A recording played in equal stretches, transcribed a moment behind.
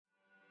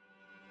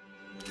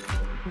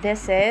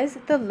This is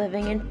the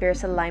Living in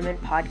Fierce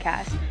Alignment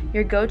podcast,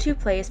 your go-to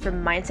place for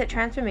mindset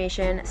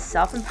transformation,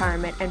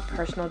 self-empowerment, and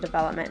personal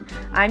development.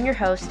 I'm your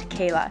host,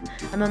 Kayla.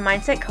 I'm a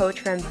mindset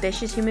coach for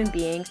ambitious human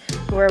beings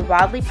who are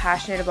wildly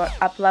passionate about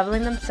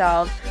up-leveling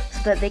themselves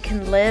so that they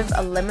can live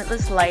a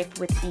limitless life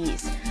with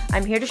ease.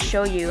 I'm here to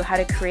show you how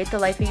to create the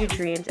life of your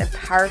dreams and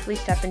powerfully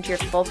step into your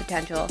full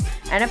potential,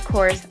 and of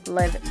course,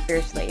 live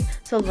fiercely.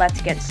 So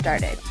let's get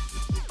started.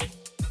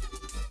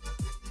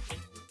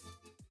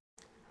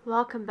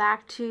 Welcome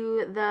back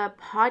to the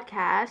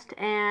podcast,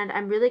 and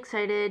I'm really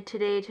excited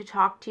today to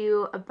talk to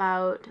you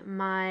about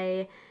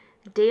my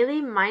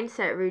daily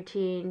mindset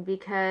routine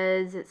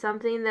because it's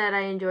something that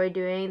I enjoy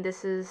doing.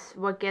 This is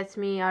what gets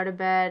me out of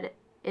bed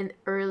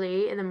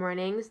early in the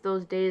mornings,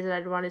 those days that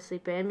I'd want to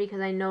sleep in,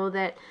 because I know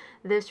that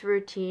this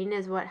routine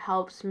is what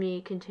helps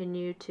me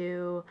continue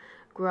to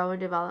grow and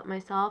develop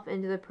myself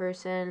into the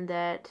person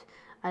that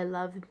I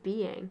love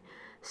being.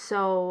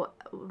 So,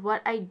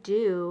 what I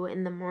do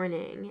in the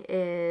morning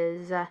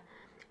is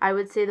I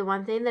would say the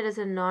one thing that is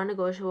a non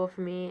negotiable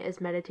for me is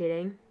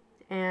meditating.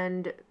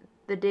 And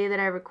the day that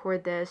I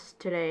record this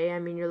today, I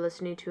mean, you're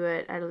listening to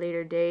it at a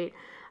later date,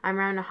 I'm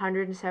around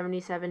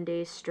 177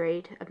 days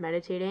straight of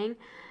meditating.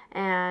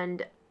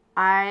 And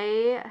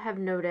I have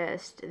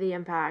noticed the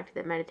impact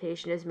that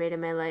meditation has made in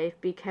my life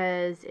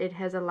because it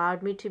has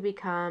allowed me to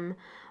become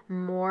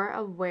more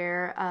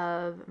aware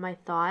of my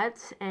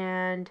thoughts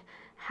and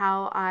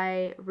how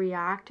I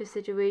react to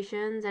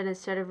situations, and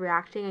instead of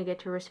reacting, I get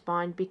to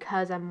respond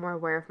because I'm more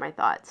aware of my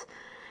thoughts.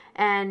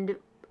 And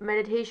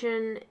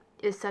meditation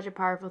is such a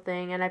powerful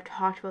thing, and I've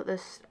talked about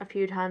this a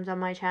few times on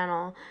my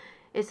channel.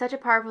 It's such a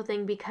powerful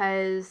thing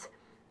because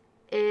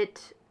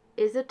it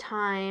is a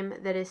time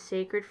that is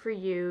sacred for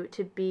you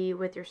to be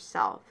with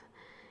yourself.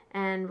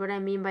 And what I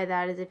mean by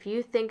that is if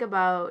you think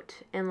about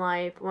in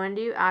life, when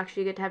do you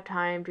actually get to have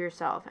time to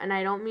yourself? And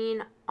I don't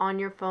mean on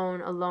your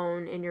phone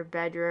alone in your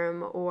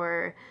bedroom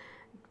or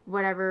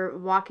whatever,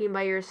 walking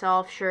by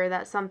yourself, sure,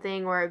 that's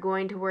something, or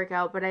going to work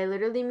out, but I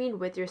literally mean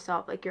with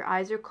yourself. Like your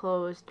eyes are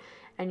closed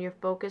and you're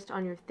focused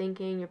on your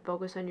thinking, you're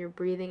focused on your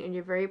breathing, and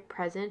you're very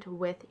present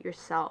with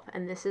yourself.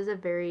 And this is a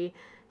very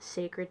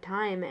sacred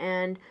time.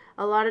 And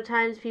a lot of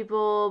times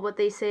people, what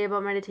they say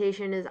about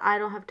meditation is, I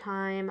don't have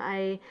time,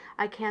 I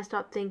can't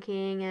stop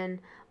thinking, and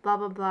blah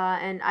blah blah.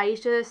 And I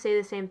used to say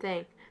the same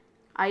thing.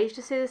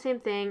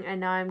 And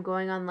now I'm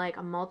going on like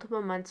a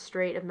multiple months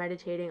straight of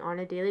meditating on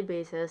a daily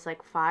basis,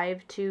 like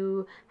 5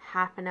 to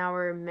half an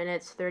hour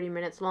minutes, 30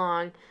 minutes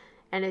long,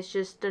 and it's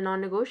just a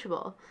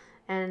non-negotiable.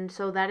 And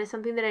so that is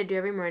something that I do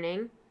every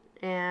morning.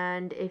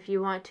 And if you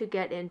want to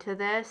get into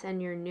this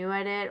and you're new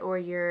at it, or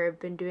you've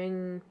been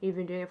doing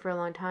it for a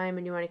long time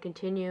and you want to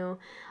continue,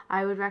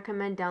 I would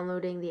recommend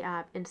downloading the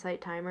app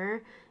Insight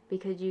Timer,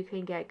 because you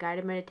can get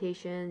guided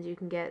meditations, you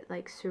can get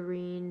like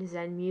serene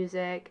Zen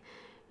music,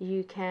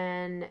 you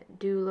can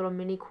do little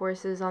mini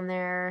courses on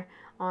there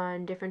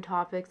on different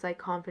topics like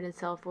confidence,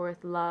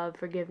 self-worth, love,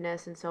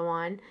 forgiveness, and so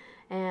on.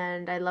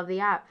 And I love the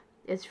app.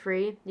 It's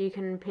free. You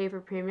can pay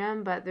for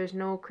premium, but there's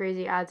no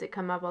crazy ads that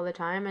come up all the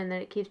time. And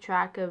then it keeps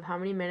track of how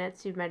many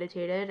minutes you've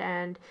meditated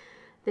and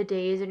the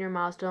days and your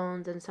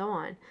milestones and so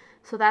on.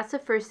 So that's the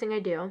first thing I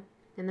do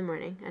in the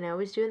morning. And I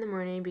always do it in the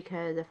morning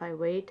because if I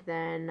wait,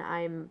 then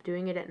I'm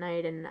doing it at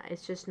night and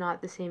it's just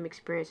not the same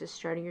experience as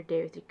starting your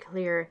day with a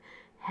clear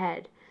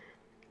head.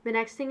 The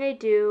next thing I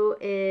do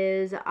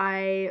is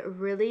I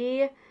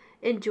really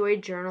enjoy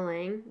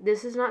journaling.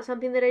 This is not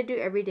something that I do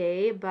every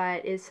day,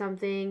 but it's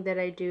something that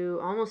I do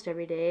almost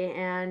every day.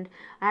 And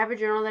I have a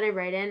journal that I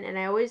write in, and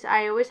I always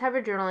have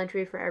a journal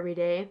entry for every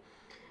day,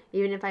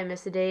 even if I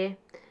miss a day,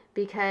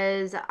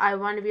 because I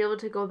want to be able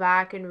to go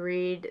back and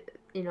read,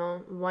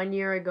 1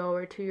 year ago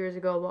or 2 years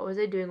ago, what was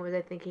I doing? What was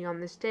I thinking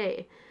on this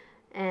day?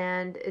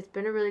 And it's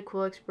been a really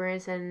cool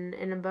experience, and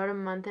in about a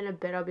month and a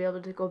bit I'll be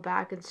able to go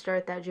back and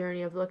start that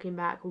journey of looking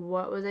back,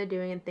 what was I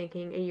doing and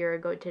thinking a year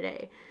ago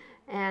today.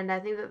 And I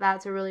think that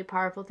that's a really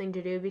powerful thing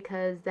to do,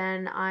 because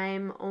then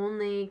I'm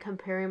only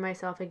comparing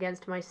myself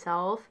against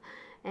myself,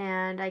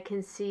 and I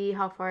can see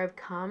how far I've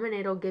come, and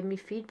it'll give me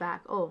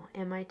feedback. Oh,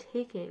 am I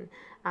taking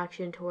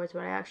action towards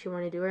what I actually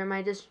want to do, or am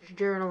I just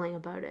journaling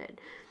about it?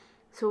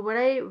 So what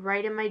I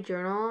write in my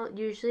journal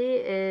usually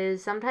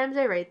is, sometimes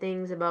I write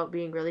things about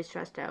being really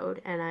stressed out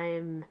and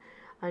I'm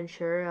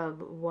unsure of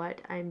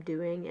what I'm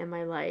doing in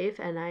my life,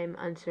 and I'm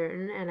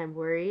uncertain and I'm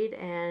worried,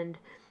 and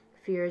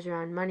fears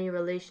around money,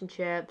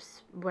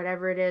 relationships,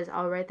 whatever it is,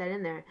 I'll write that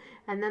in there.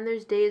 And then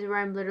there's days where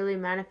I'm literally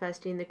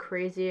manifesting the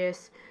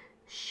craziest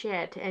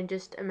shit and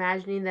just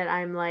imagining that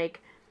I'm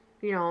like,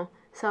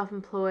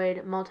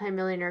 self-employed,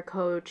 multimillionaire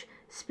coach,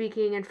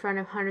 speaking in front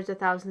of hundreds of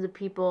thousands of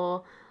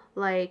people,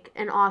 like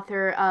an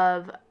author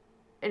of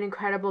an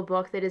incredible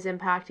book that is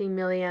impacting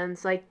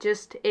millions. Like,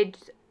 just,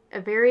 it's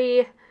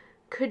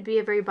could be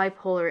a very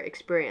bipolar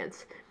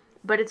experience,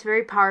 but it's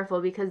very powerful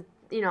because,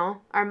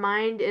 our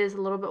mind is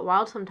a little bit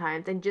wild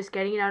sometimes, and just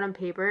getting it out on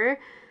paper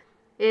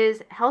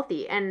is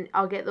healthy. And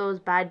I'll get those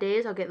bad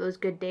days, I'll get those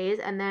good days,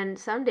 and then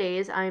some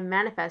days I'm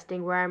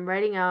manifesting where I'm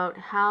writing out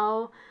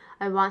how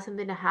I want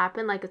something to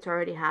happen like it's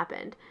already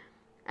happened.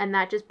 And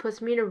that just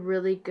puts me in a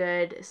really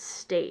good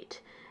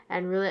state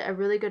and a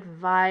really good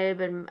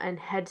vibe and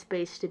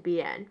headspace to be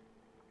in.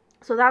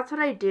 So that's what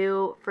I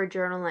do for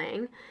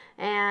journaling.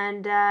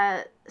 And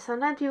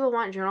sometimes people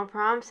want journal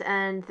prompts,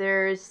 and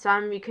there's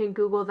some, you can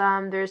Google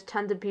them. There's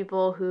tons of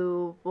people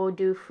who will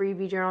do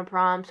freebie journal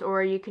prompts,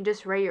 or you can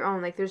just write your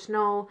own. Like, there's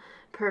no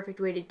perfect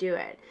way to do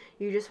it.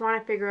 You just want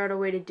to figure out a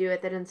way to do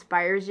it that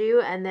inspires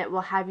you and that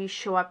will have you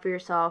show up for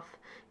yourself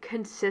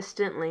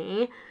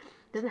consistently. It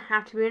doesn't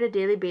have to be on a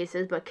daily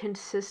basis, but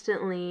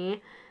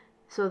consistently,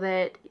 so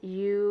that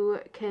you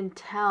can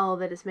tell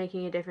that it's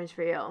making a difference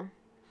for you.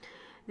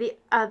 The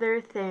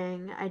other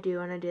thing I do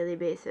on a daily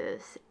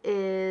basis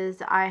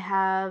is I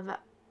have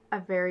a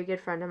very good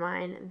friend of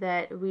mine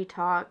that we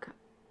talk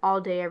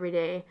all day, every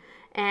day.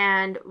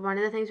 And one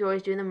of the things we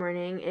always do in the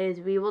morning is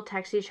we will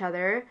text each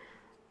other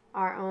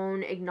our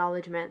own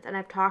acknowledgements. And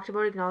I've talked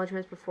about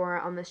acknowledgements before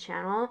on this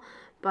channel,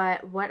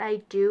 but what I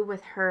do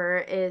with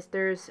her is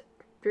there's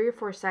 3 or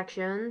 4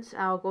 sections.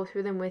 I'll go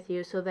through them with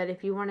you so that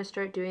if you want to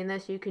start doing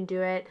this, you can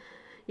do it.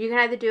 You can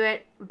either do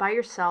it by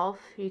yourself,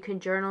 you can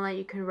journal it,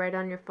 you can write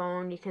on your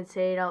phone, you can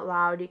say it out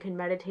loud, you can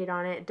meditate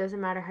on it. It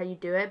doesn't matter how you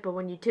do it, but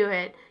when you do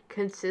it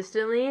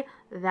consistently,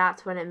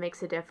 that's when it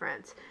makes a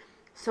difference.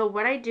 So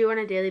what I do on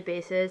a daily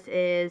basis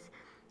is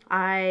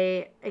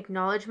I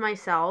acknowledge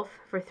myself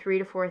for 3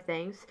 to 4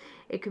 things.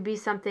 It could be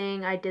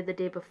something I did the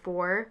day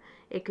before.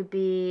 It could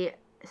be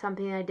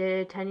something I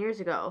did 10 years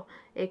ago.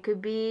 It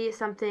could be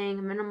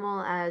something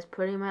minimal as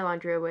putting my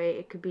laundry away.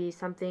 It could be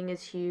something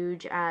as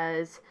huge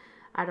as,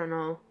 I don't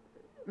know,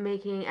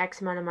 making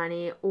X amount of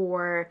money,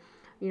 or,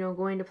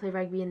 going to play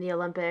rugby in the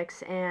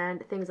Olympics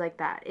and things like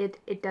that.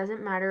 It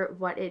doesn't matter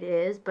what it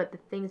is, but the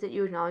things that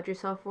you acknowledge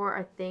yourself for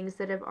are things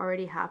that have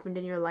already happened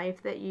in your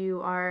life that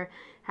you are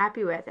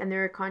happy with, and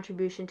they're a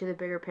contribution to the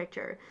bigger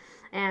picture.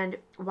 And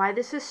why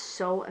this is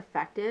so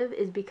effective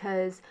is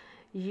because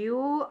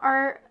you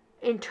are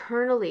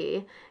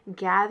internally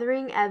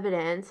gathering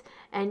evidence,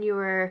 and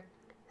you're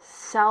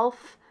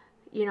self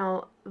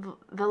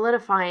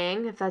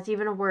validifying, if that's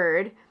even a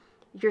word,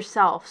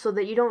 yourself, so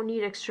that you don't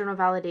need external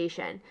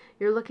validation.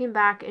 You're looking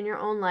back in your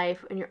own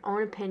life, in your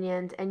own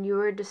opinions, and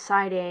you're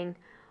deciding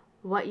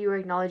what you are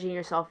acknowledging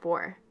yourself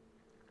for.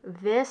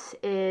 This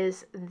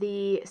is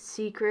the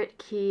secret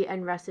key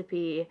and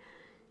recipe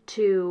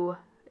to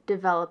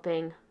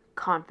developing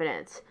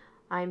confidence.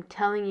 I'm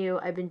telling you,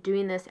 I've been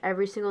doing this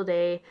every single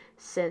day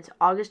since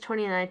August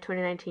 29th,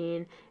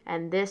 2019,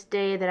 and this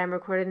day that I'm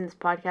recording this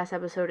podcast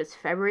episode is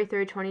February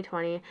 3rd,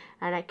 2020,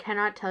 and I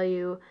cannot tell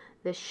you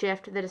the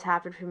shift that has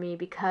happened for me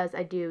because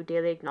I do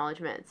daily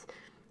acknowledgements.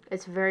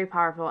 It's very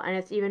powerful, and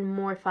it's even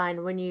more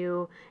fun when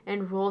you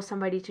enroll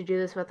somebody to do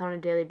this with on a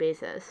daily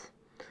basis.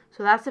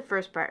 So that's the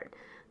first part.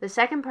 The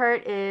second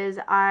part is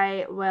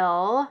I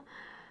will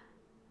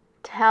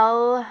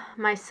tell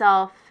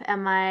myself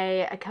and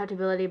my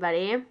accountability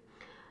buddy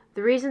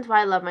the reasons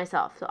why I love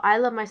myself. So I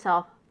love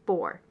myself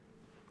for.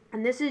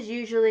 And this is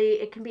usually,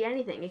 it can be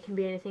anything. It can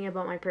be anything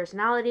about my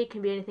personality, it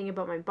can be anything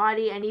about my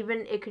body, and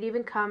it could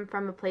even come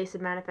from a place of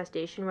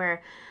manifestation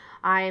where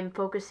I'm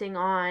focusing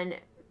on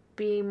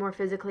being more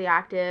physically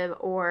active,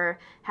 or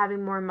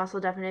having more muscle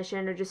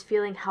definition, or just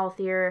feeling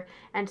healthier.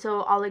 And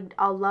so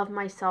I'll love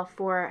myself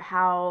for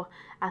how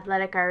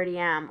athletic I already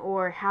am,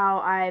 or how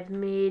I've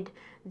made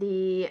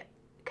the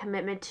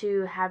commitment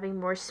to having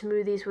more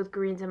smoothies with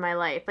greens in my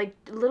life. Like,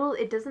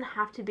 it doesn't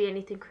have to be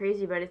anything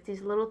crazy, but it's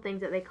these little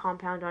things that they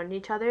compound on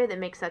each other that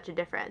make such a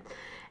difference.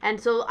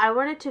 And so I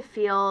wanted to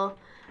feel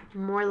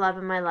more love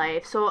in my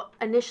life. So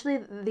initially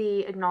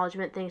the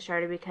acknowledgement thing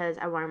started because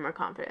I wanted more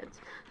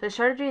confidence. So I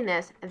started doing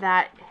this.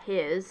 That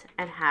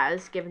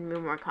has given me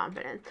more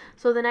confidence.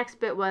 So the next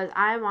bit was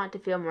I want to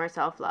feel more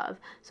self-love.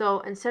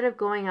 So instead of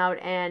going out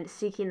and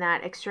seeking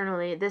that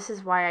externally, this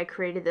is why I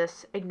created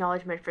this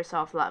acknowledgement for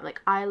self-love. Like,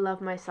 I love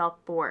myself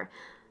for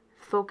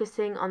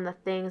focusing on the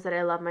things that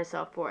I love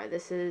myself for.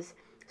 This is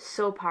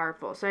so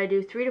powerful. So I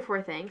do 3 to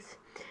 4 things.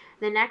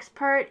 The next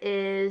part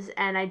is,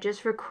 and I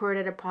just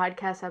recorded a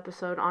podcast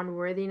episode on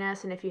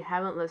worthiness, and if you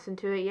haven't listened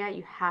to it yet,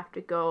 you have to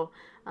go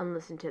and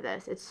listen to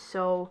this. It's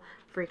so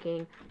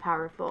freaking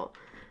powerful.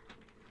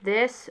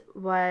 This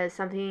was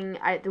something,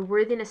 the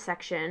worthiness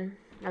section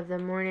of the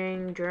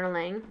morning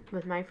journaling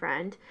with my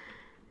friend.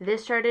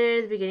 This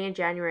started at the beginning of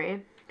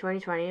January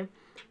 2020,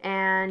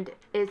 and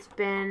it's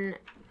been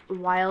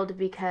wild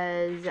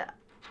because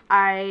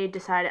I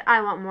decided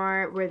I want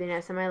more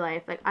worthiness in my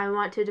life. Like, I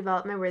want to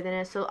develop my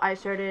worthiness. So I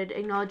started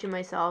acknowledging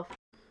myself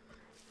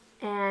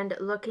and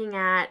looking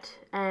at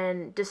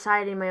and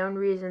deciding my own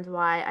reasons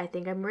why I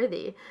think I'm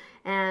worthy.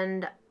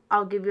 And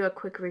I'll give you a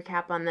quick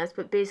recap on this,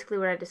 but basically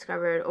what I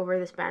discovered over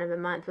the span of a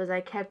month was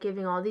I kept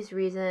giving all these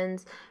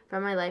reasons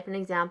from my life and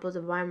examples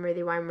of why I'm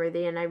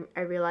worthy, and I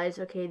realized,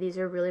 okay, these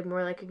are really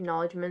more like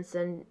acknowledgements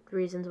than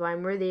reasons why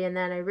I'm worthy. And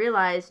then I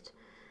realized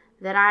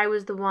that I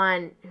was the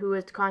one who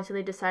was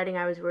constantly deciding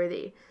I was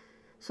worthy.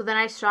 So then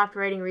I stopped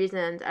writing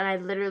reasons, and I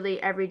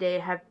literally every day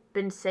have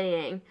been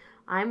saying,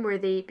 I'm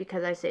worthy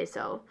because I say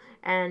so.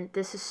 And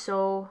this is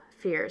so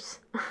fierce.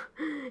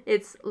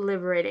 It's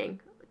liberating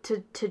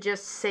to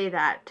just say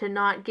that, to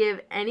not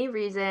give any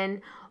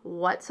reason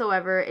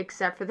whatsoever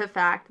except for the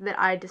fact that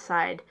I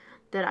decide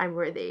that I'm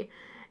worthy.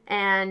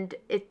 And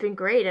it's been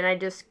great. And I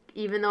just,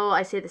 even though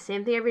I say the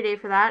same thing every day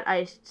for that,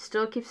 I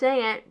still keep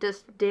saying it,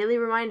 just daily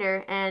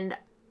reminder. And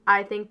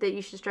I think that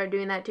you should start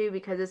doing that too,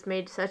 because it's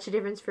made such a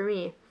difference for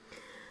me.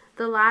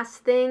 The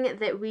last thing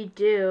that we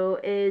do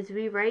is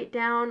we write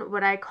down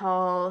what I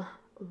call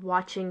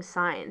watching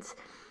signs.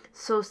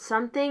 So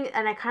something,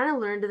 and I kind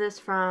of learned this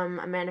from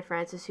Amanda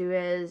Frances, who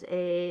is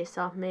a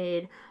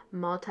self-made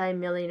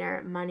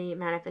multi-millionaire money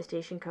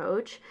manifestation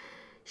coach.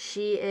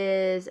 She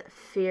is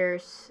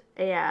fierce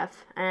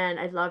AF, and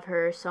I love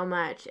her so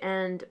much.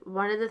 And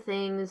one of the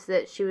things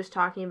that she was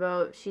talking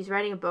about, she's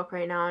writing a book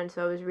right now, and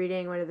so I was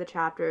reading one of the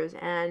chapters,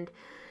 and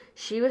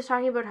she was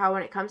talking about how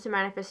when it comes to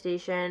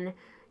manifestation,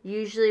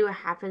 usually what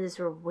happens is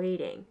we're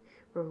waiting.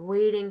 We're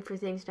waiting for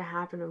things to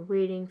happen. We're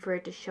waiting for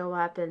it to show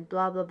up and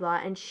blah, blah,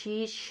 blah. And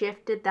she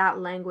shifted that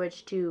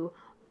language to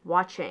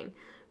watching.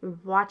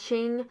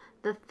 Watching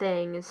the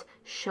things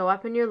show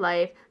up in your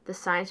life, the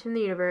signs from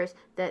the universe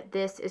that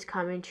this is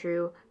coming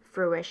to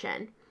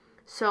fruition.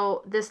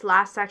 So this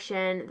last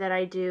section that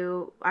I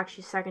do,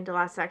 actually second to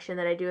last section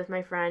that I do with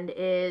my friend,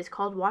 is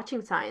called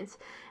watching signs.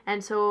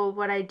 And so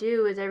what I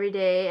do is every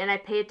day, and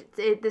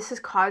this has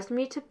caused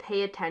me to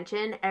pay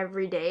attention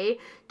every day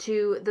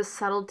to the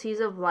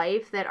subtleties of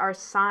life that are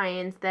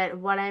signs that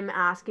what I'm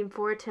asking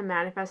for to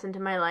manifest into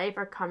my life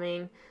are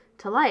coming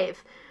to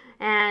life.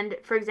 And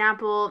for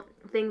example,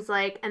 things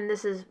like, and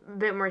this is a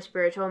bit more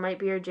spiritual, might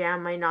be your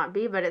jam, might not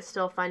be, but it's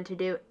still fun to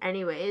do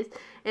anyways,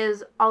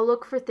 is I'll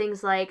look for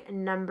things like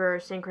number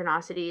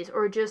synchronicities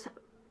or just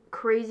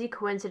crazy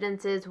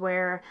coincidences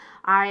where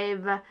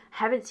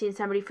haven't seen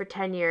somebody for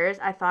 10 years,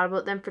 I thought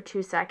about them for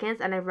 2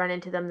 seconds, and I've run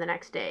into them the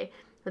next day.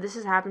 But this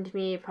has happened to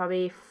me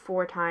probably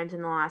 4 times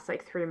in the last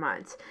 3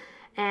 months.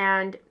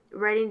 And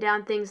writing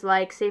down things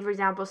like, say for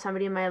example,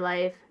 somebody in my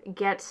life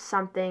gets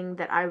something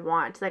that I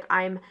want.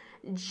 I'm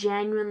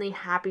genuinely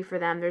happy for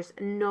them. There's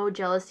no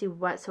jealousy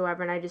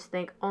whatsoever. And I just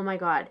think, oh my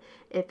God,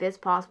 if it's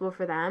possible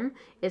for them,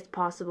 it's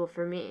possible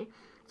for me.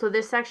 So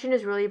this section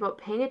is really about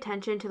paying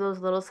attention to those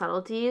little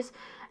subtleties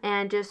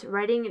and just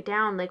writing it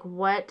down.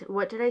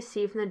 What did I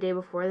see from the day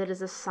before that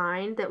is a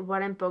sign that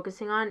what I'm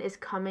focusing on is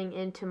coming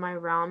into my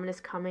realm and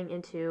is coming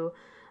into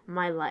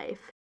my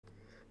life.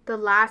 The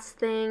last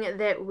thing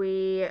that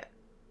we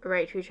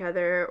write to each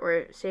other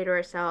or say to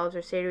ourselves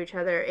or say to each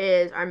other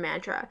is our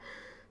mantra.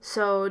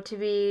 So to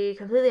be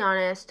completely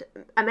honest,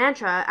 a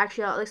mantra,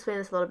 actually I'll explain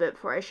this a little bit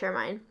before I share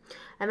mine.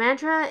 A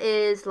mantra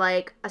is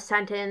like a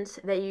sentence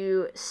that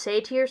you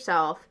say to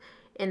yourself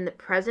in the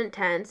present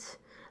tense,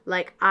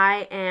 like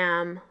I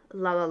am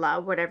la la la,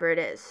 whatever it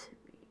is.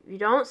 You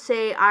don't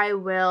say I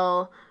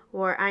will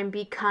or I'm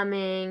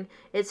becoming.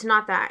 It's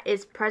not that.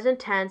 It's present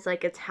tense,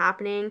 like it's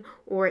happening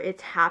or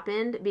it's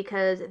happened,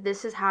 because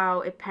this is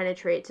how it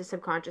penetrates the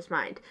subconscious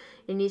mind.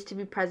 It needs to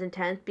be present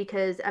tense,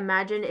 because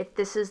imagine if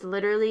this is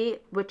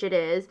literally, which it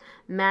is,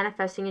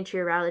 manifesting into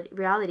your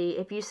reality.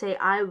 If you say,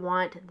 I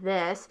want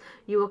this,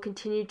 you will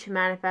continue to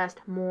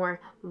manifest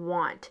more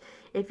want.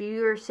 If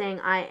you are saying,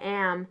 I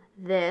am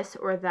this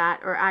or that,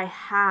 or I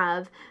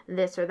have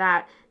this or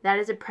that, that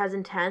is a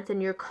present tense,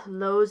 and you're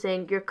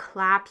collapsing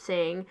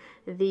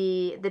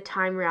the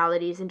time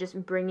realities and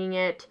just bringing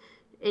it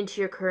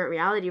into your current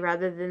reality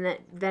rather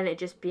than it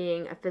just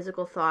being a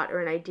physical thought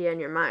or an idea in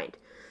your mind.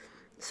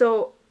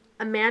 So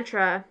a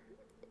mantra,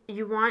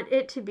 you want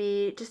it to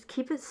be, just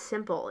keep it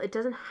simple. It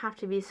doesn't have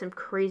to be some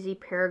crazy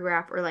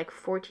paragraph or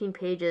 14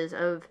 pages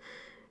of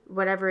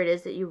whatever it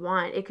is that you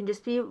want. It can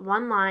just be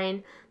one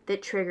line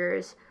that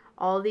triggers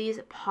all these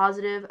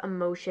positive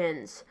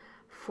emotions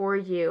for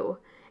you.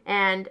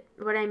 And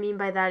what I mean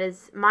by that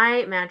is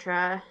my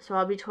mantra, so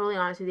I'll be totally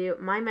honest with you,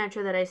 my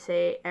mantra that I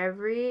say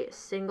every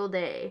single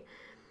day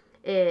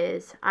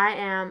is, I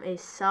am a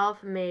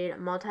self-made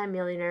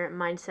multimillionaire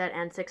mindset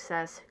and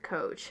success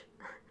coach.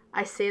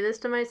 I say this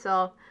to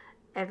myself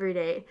every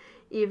day.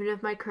 Even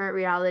if my current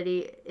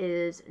reality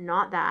is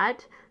not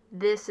that,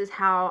 this is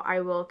how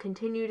I will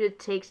continue to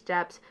take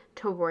steps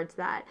towards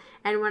that.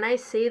 And when I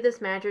say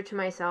this mantra to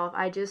myself,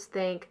 I just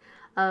think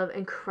of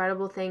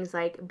incredible things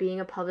like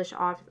being a published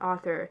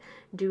author,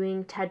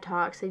 doing TED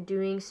Talks,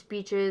 doing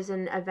speeches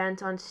and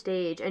events on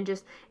stage, and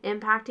just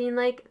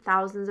impacting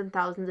thousands and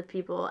thousands of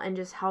people and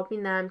just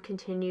helping them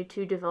continue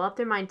to develop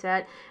their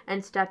mindset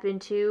and step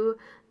into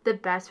the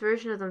best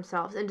version of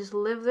themselves and just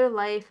live their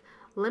life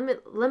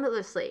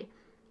limitlessly.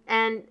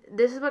 And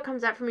this is what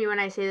comes up for me when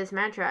I say this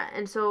mantra.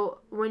 And so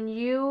when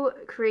you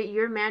create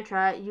your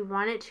mantra, you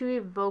want it to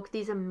evoke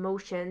these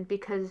emotions,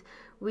 because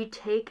we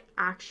take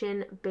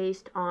action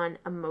based on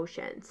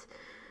emotions.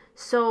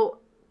 So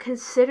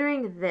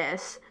considering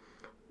this,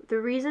 the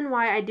reason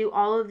why I do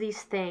all of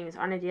these things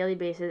on a daily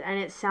basis, and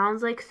it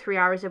sounds like 3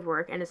 hours of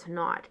work, and it's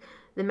not.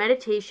 The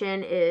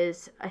meditation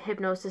is a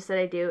hypnosis that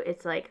I do.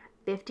 It's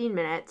 15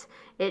 minutes.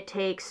 It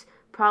takes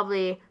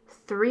probably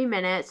 3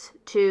 minutes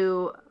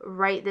to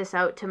write this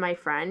out to my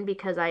friend,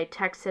 because I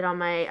type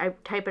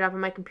it up on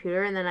my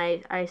computer, and then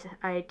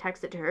I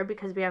text it to her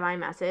because we have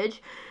iMessage.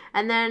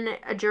 And then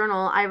a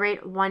journal, I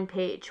write 1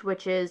 page,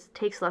 which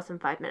takes less than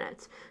 5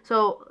 minutes.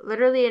 So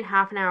literally in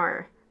half an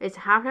hour. It's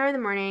half an hour in the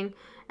morning,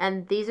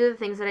 and these are the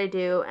things that I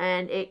do,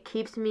 and it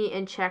keeps me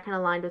in check and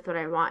aligned with what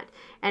I want.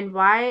 And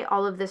why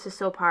all of this is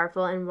so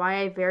powerful and why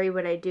I vary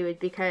what I do is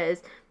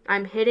because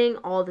I'm hitting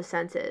all the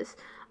senses.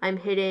 I'm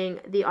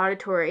hitting the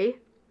auditory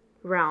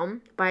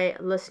realm by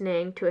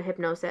listening to a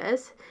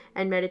hypnosis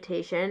and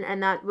meditation,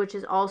 and that which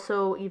is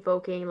also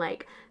evoking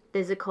like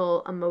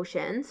physical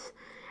emotions.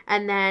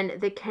 And then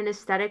the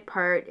kinesthetic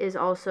part is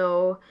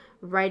also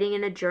writing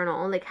in a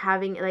journal, like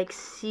having, like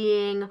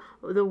seeing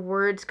the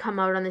words come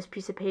out on this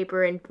piece of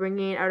paper and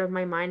bringing it out of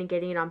my mind and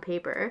getting it on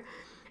paper.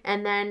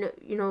 And then,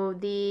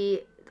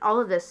 all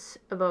of this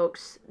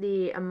evokes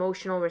the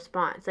emotional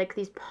response, like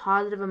these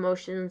positive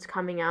emotions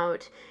coming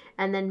out.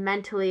 And then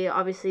mentally,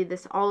 obviously,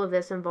 all of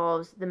this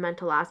involves the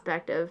mental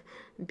aspect of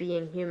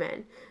being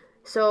human.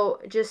 So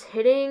just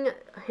hitting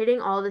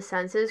all the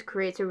senses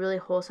creates a really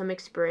wholesome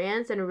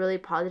experience and a really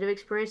positive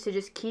experience to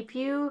just keep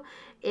you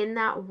in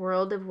that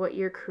world of what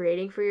you're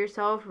creating for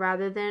yourself,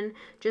 rather than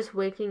just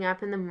waking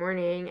up in the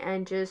morning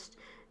and just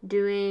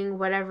doing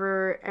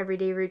whatever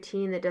everyday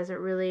routine that doesn't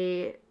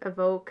really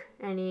evoke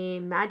any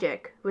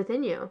magic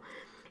within you.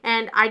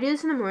 And I do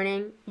this in the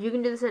morning. You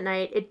can do this at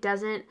night. It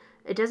doesn't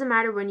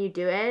matter when you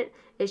do it.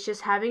 It's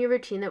just having a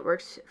routine that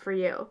works for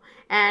you.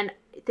 And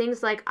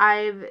things like,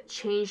 I've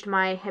changed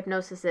my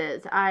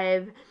hypnosises,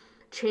 I've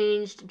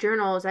changed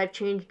journals, I've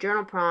changed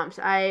journal prompts,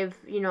 I've,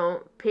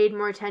 paid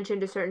more attention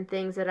to certain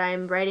things that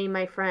I'm writing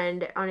my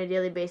friend on a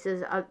daily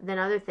basis than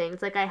other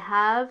things. Like, I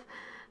have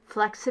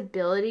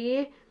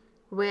flexibility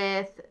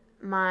with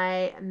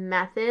my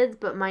methods,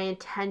 but my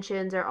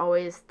intentions are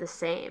always the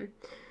same.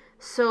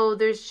 So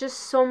there's just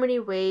so many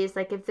ways,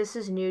 like if this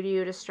is new to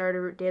you, to start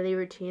a daily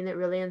routine that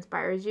really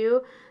inspires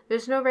you,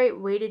 there's no right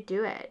way to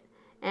do it.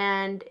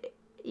 And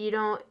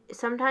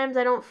sometimes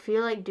I don't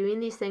feel like doing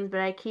these things, but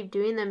I keep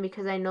doing them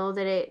because I know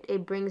that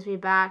it brings me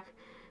back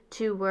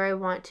to where I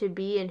want to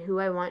be and who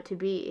I want to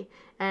be.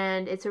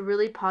 And it's a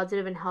really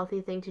positive and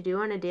healthy thing to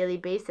do on a daily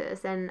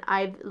basis. And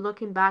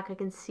looking back, I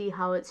can see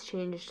how it's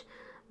changed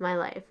my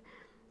life.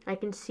 I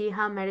can see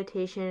how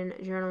meditation,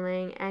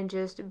 journaling, and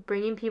just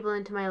bringing people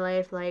into my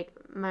life, like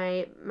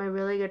my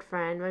really good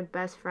friend, my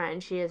best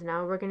friend, she is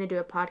now. We're going to do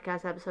a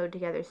podcast episode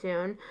together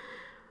soon.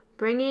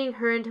 Bringing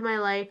her into my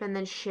life and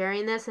then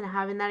sharing this and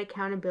having that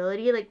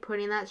accountability, like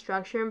putting that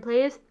structure in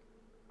place,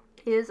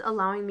 is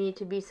allowing me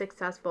to be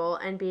successful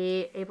and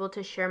be able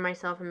to share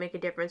myself and make a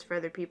difference for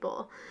other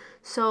people.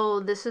 So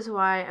this is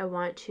why I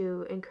want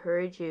to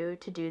encourage you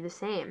to do the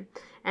same.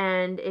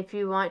 And if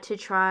you want to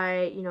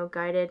try,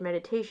 guided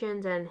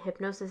meditations and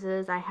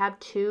hypnosises, I have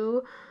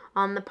 2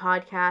 on the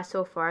podcast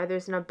so far.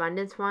 There's an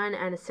abundance one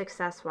and a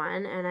success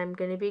one, and I'm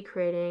going to be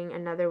creating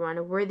another one,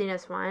 a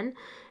worthiness one,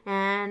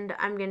 and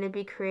I'm going to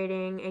be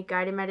creating a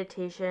guided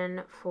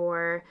meditation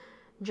for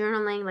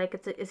journaling. Like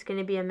it's going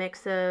to be a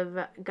mix of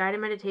guided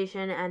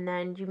meditation, and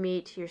then you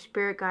meet your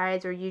spirit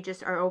guides, or you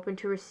just are open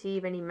to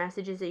receive any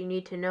messages that you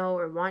need to know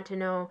or want to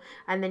know,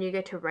 and then you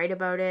get to write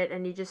about it,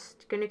 and you're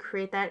just going to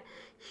create that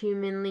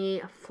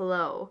humanly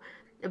flow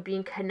of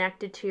being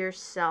connected to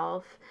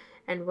yourself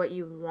and what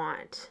you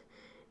want.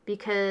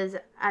 Because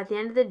at the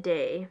end of the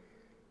day,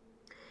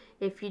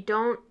 if you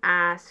don't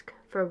ask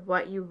for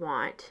what you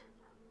want,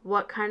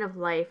 what kind of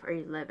life are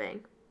you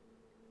living?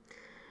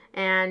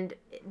 And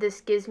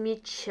this gives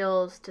me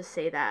chills to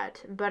say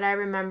that. But I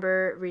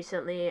remember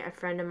recently a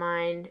friend of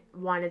mine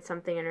wanted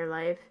something in her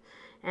life,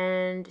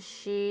 and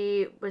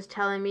she was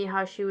telling me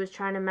how she was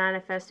trying to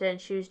manifest it,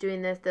 and she was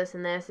doing this, this,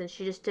 and this, and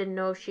she just didn't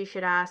know if she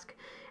should ask.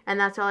 And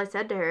that's all I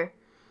said to her.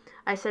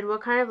 I said,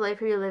 what kind of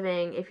life are you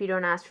living if you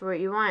don't ask for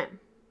what you want?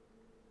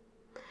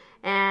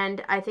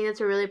 And I think that's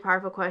a really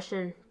powerful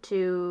question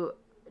to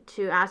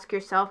ask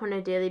yourself on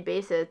a daily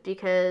basis,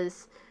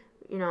 because,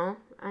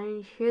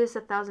 I hear this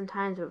 1,000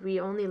 times, but we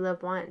only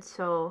live once.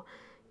 So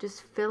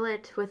just fill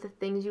it with the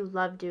things you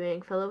love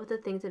doing. Fill it with the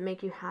things that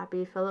make you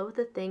happy. Fill it with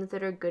the things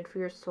that are good for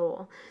your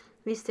soul.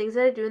 These things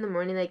that I do in the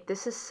morning, like,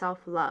 this is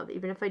self-love,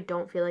 even if I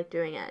don't feel like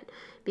doing it,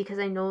 because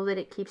I know that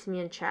it keeps me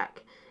in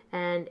check,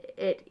 and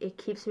it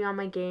keeps me on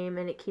my game,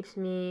 and it keeps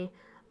me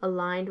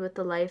aligned with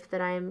the life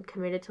that I'm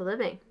committed to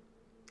living.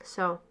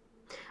 So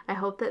I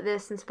hope that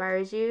this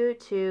inspires you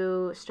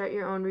to start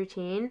your own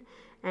routine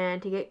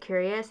and to get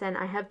curious. And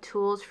I have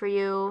tools for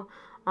you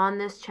on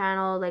this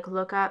channel. Like,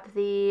 look up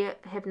the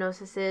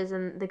hypnosises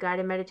and the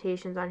guided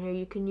meditations on here.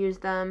 You can use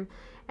them.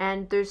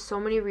 And there's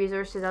so many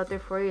resources out there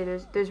for you.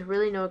 There's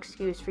really no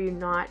excuse for you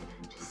not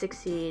to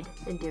succeed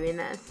in doing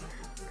this.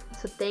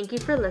 So thank you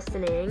for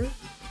listening,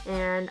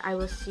 and I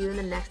will see you in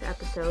the next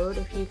episode.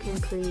 If you can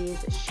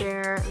please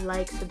share,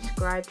 like,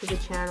 subscribe to the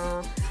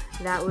channel,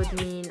 that would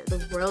mean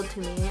the world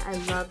to me. I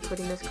love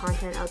putting this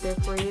content out there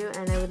for you,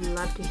 and I would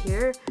love to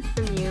hear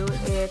from you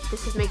if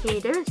this is making a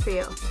difference for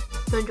you.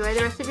 So enjoy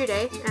the rest of your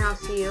day, and I'll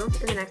see you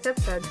in the next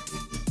episode.